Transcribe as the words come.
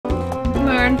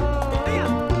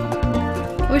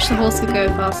Wish the horse could go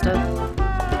faster.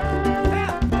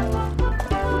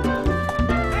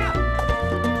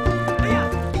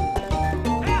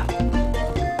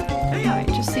 Alright,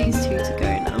 just these two to go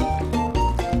now.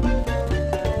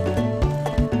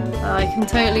 I can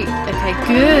totally... Okay,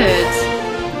 good!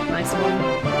 Nice one.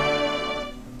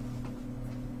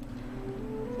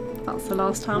 That's the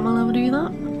last time I'll ever do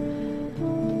that.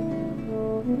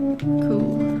 Cool.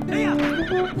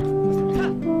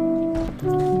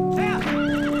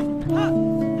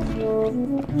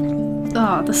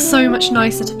 Ah, they're so much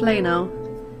nicer to play now.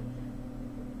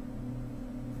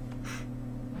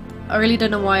 I really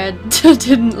don't know why I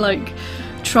didn't like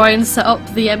try and set up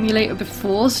the emulator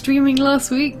before streaming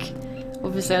last week.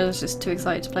 Obviously I was just too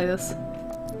excited to play this.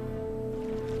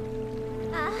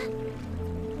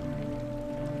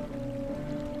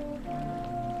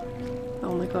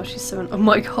 Oh my gosh, he's so... Oh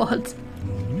my god!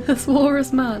 This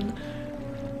walrus man!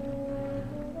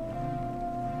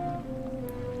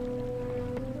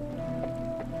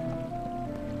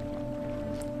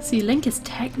 See, Link is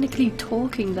technically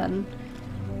talking then.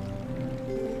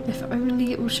 If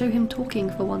only it will show him talking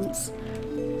for once.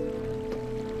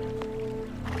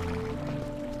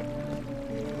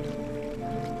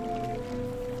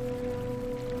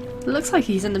 It looks like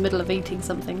he's in the middle of eating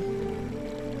something.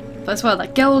 But as well,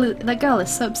 that girl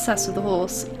is so obsessed with the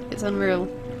horse. It's unreal.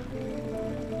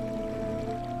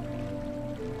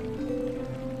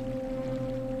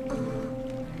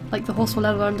 Like the horse will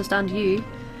ever understand you.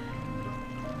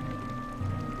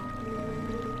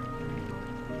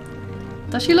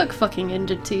 Does she look fucking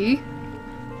injured to you?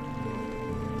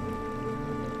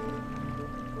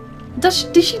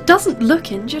 She doesn't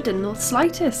look injured in the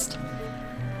slightest.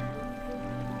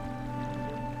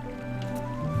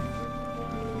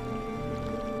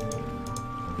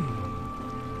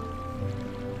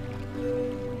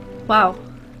 Wow.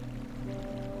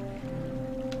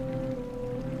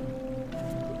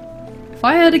 If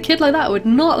I had a kid like that, I would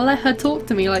not let her talk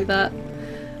to me like that.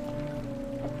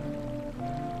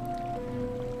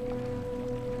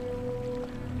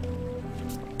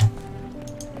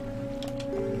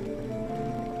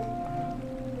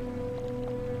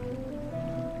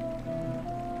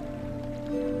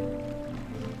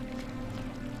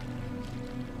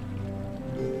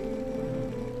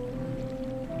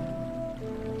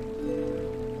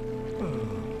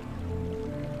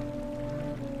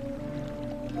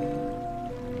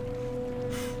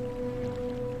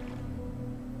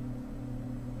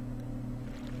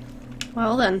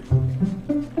 Well then.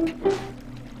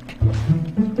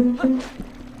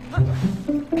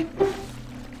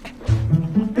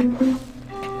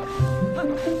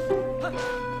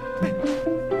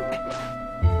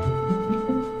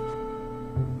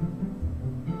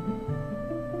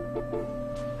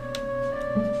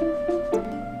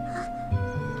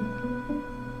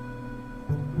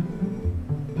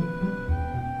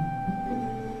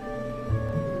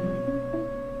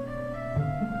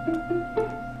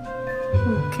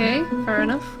 Okay, fair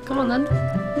enough. Come on then.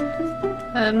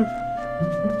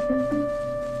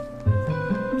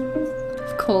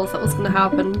 Of course that was gonna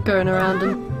happen, going around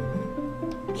and...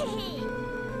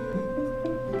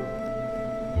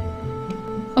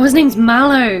 Oh, his name's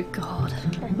Mallow! God.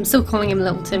 I'm still calling him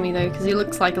Little Timmy though, because he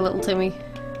looks like a little Timmy.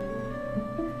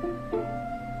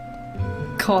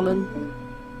 Colin.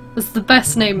 That's the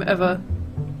best name ever.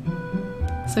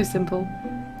 So simple.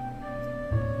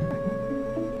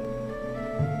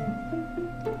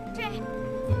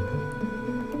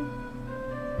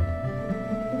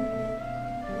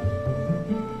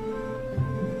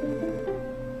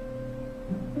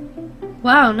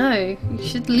 Wow, no. You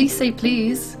should at least say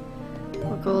please.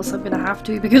 Of course, I'm gonna have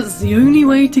to because it's the only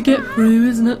way to get through,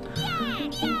 isn't it?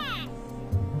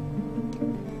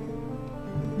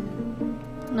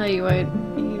 No, you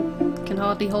won't. You can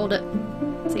hardly hold it.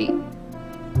 See?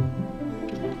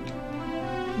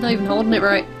 Not even holding it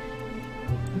right.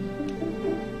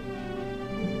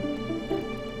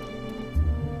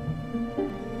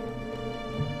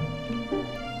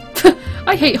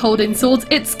 I hate holding swords,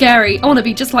 it's scary. I want to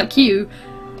be just like you.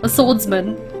 A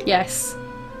swordsman. Yes.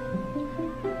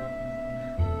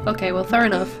 Okay, well, fair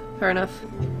enough. Fair enough.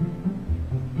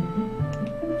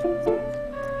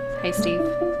 Hey, Steve.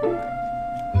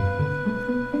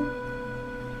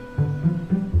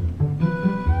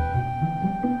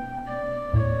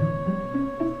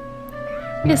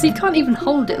 Yes, he can't even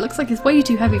hold it. Looks like it's way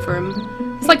too heavy for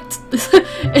him. It's like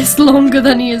it's longer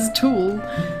than he is tall.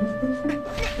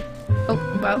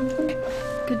 Oh, well.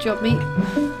 Good job, mate.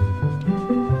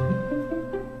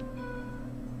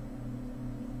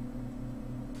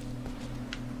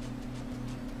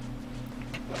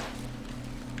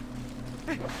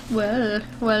 Well.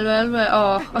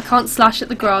 Oh, I can't slash at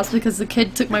the grass because the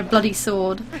kid took my bloody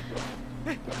sword.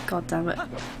 God damn it.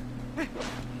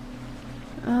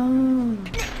 Oh.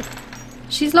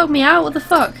 She's locked me out, what the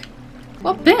fuck?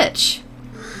 What bitch?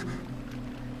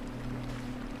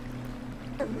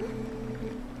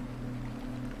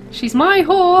 She's my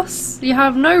horse. You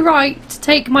have no right to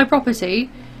take my property.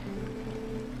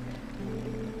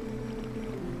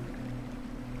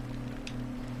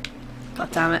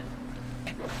 God damn it.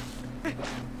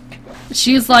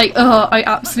 She's like, oh, I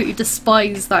absolutely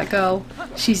despise that girl.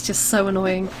 She's just so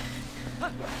annoying.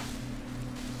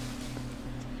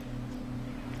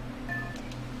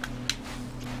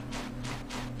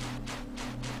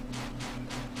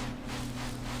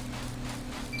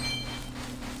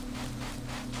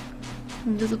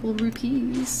 Invisible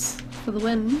rupees for the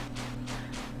win.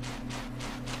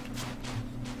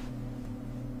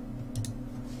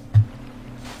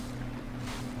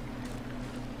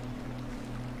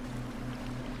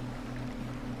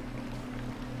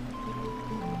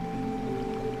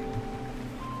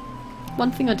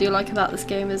 One thing I do like about this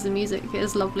game is the music. It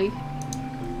is lovely.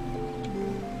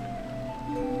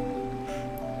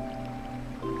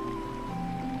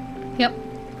 Yep,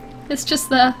 it's just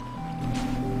there.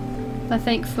 I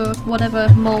think for whatever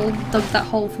mole dug that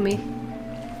hole for me.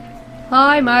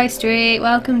 Hi my street,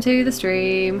 welcome to the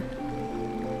stream.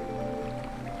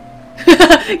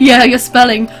 Yeah, you're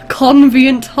spelling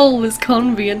convenient hole is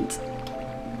convenient.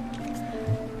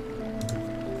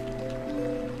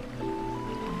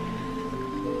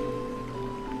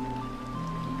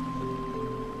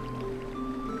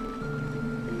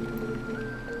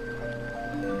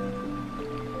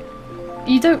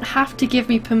 You don't have to give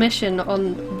me permission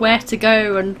on where to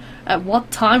go and at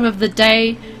what time of the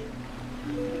day.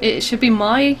 It should be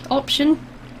my option.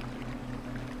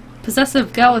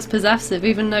 Possessive girl is possessive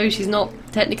even though she's not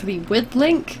technically with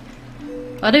Link.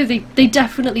 I know they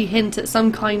definitely hint at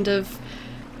some kind of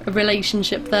a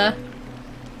relationship there.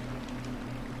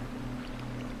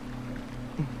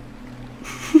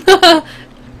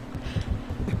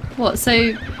 What,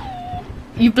 so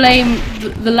you blame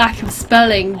the lack of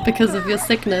spelling because of your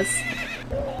sickness?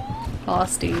 Ah,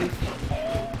 Steve.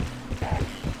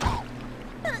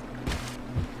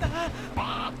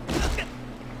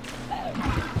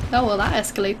 Oh well, that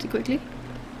escalated quickly.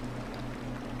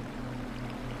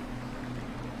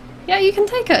 Yeah, you can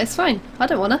take her, it's fine. I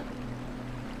don't want her.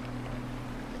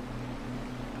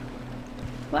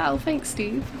 Wow, thanks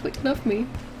Steve. Quick love me.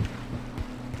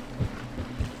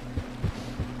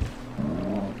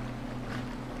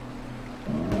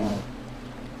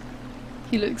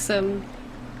 He looks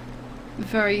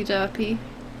very derpy.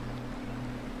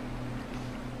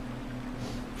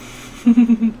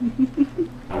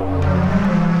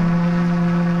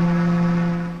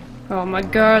 Oh my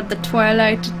god, the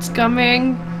Twilight, it's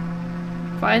coming!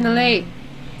 Finally!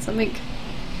 Something...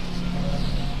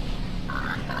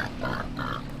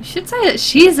 You should say that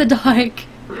she's a dyke!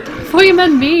 Before you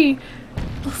meant me!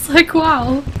 I was like,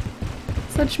 wow!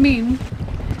 Such meme.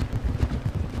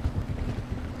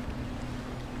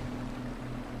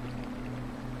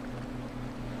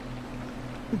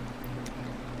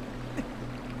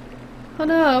 Oh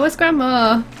no, where's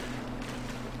Grandma?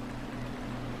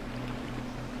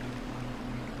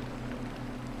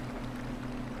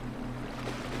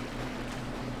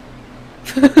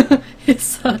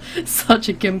 It's such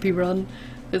a gimpy run.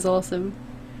 It's awesome.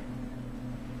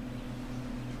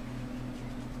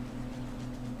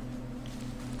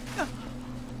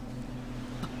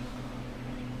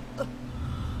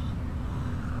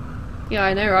 Yeah,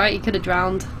 I know, right? You could have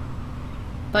drowned.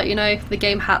 But you know, the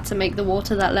game had to make the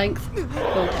water that length.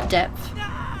 Or depth.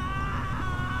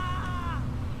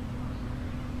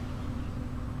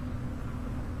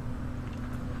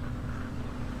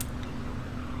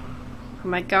 Oh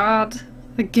my god,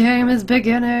 the game is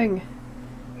beginning!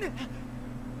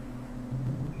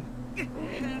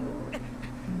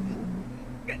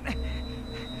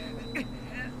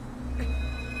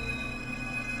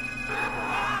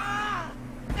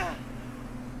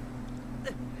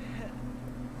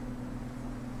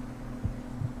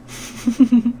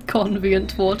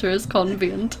 Convenient water is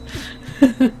convenient.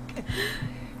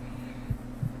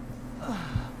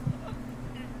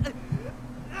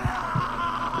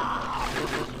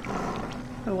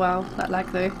 Oh wow, that lag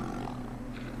though.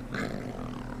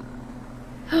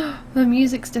 The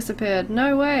music's disappeared.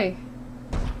 No way!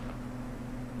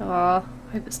 Aw,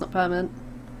 hope it's not permanent.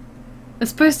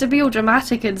 It's supposed to be all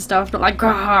dramatic and stuff, not like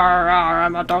 "Grrr,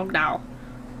 I'm a dog now."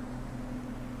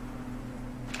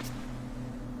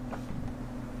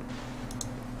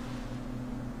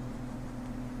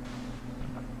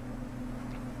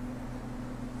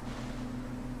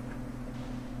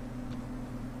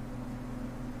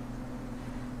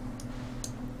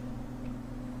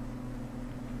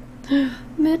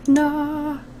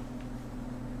 Midna.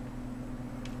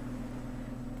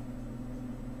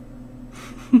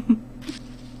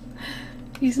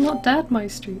 He's not dead, my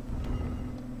street.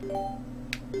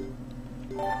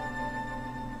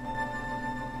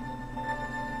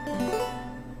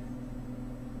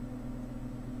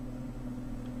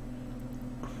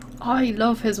 I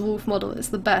love his wolf model, it's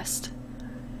the best.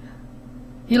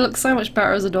 He looks so much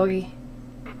better as a doggy.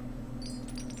 I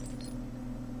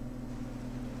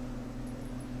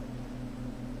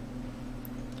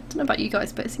don't know about you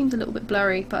guys, but it seems a little bit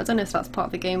blurry, but I don't know if that's part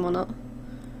of the game or not.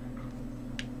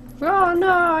 Oh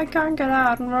no, I can't get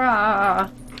out! Rah.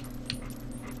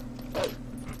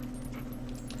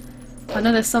 I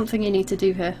know there's something you need to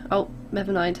do here. Oh,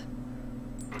 never mind.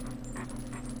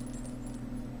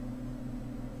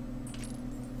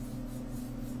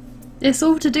 It's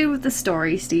all to do with the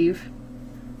story, Steve.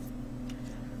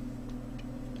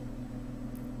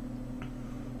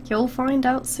 You'll find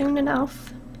out soon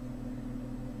enough.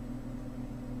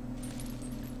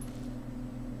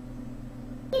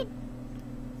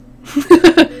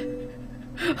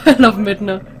 I love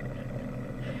Midna.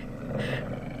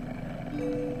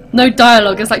 No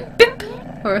dialogue, it's like bimp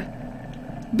or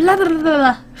blah blah blah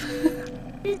blah.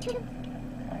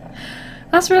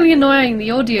 That's really annoying,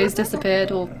 the audio's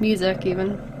disappeared, or music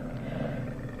even.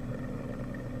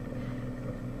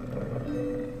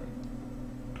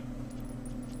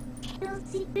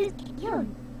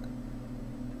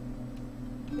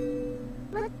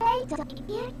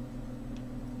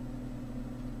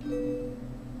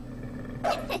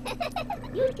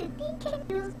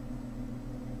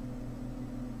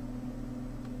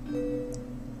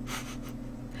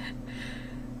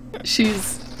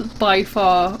 She's by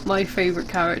far my favourite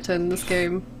character in this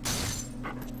game.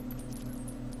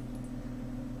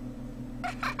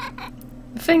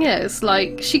 The thing is,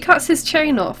 like, she cuts his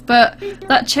chain off, but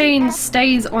that chain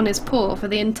stays on his paw for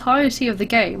the entirety of the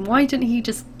game. Why didn't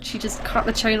she just cut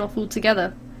the chain off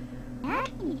altogether?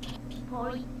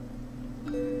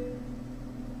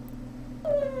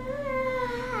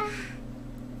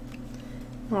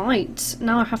 Right,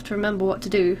 now I have to remember what to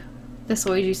do. This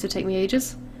always used to take me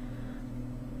ages.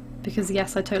 Because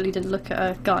yes, I totally didn't look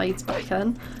at guides back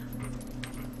then.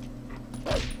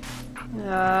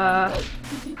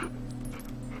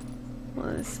 What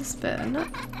is this bit? No.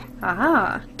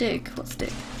 Aha! Dig. What's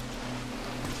dig?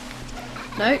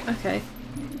 No? Okay.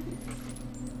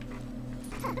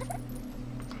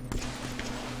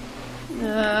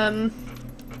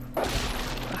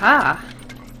 Aha!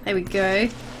 There we go.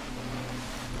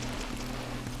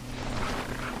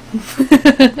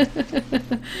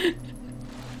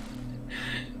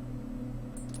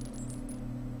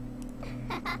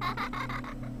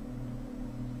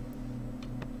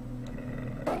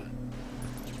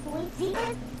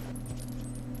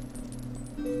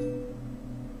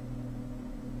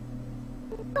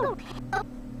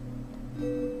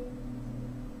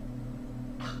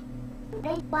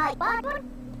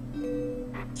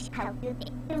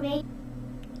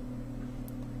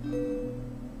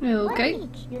 Okay.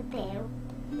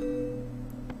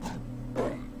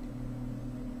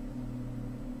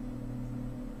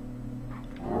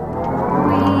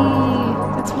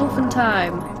 Whee! It's wolfing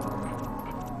time.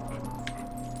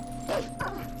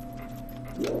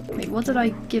 Wait, what did I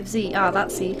give Z? Ah,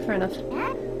 that's Z. Fair enough.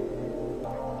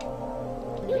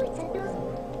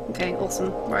 Okay,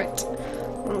 awesome. Right.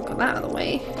 I'll get that out of the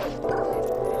way.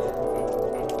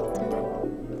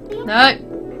 No!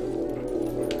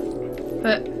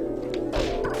 But...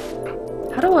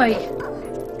 how do I...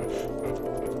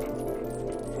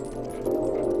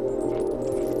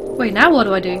 wait, now what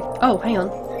do I do? Oh, hang on.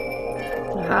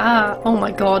 Ah! Oh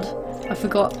my god. I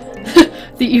forgot.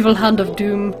 The evil hand of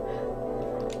doom.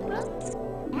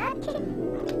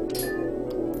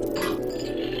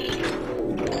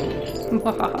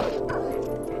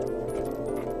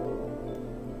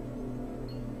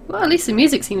 Well, at least the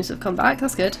music seems to have come back,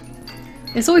 that's good.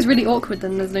 It's always really awkward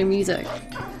when there's no music.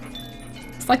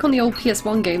 It's like on the old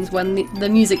PS1 games when the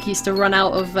music used to run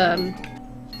out of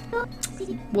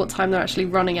what time they're actually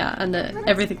running at, and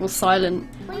everything was silent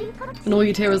and all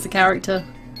you'd hear was the character.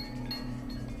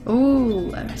 Oh,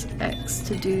 there's X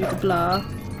to do the blah.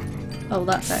 Oh,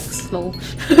 that's X, lol.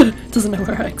 Doesn't know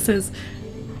where X is.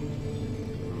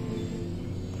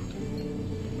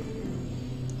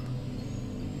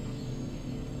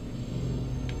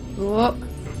 Whoop.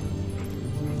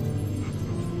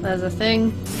 There's a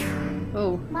thing.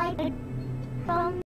 Oh.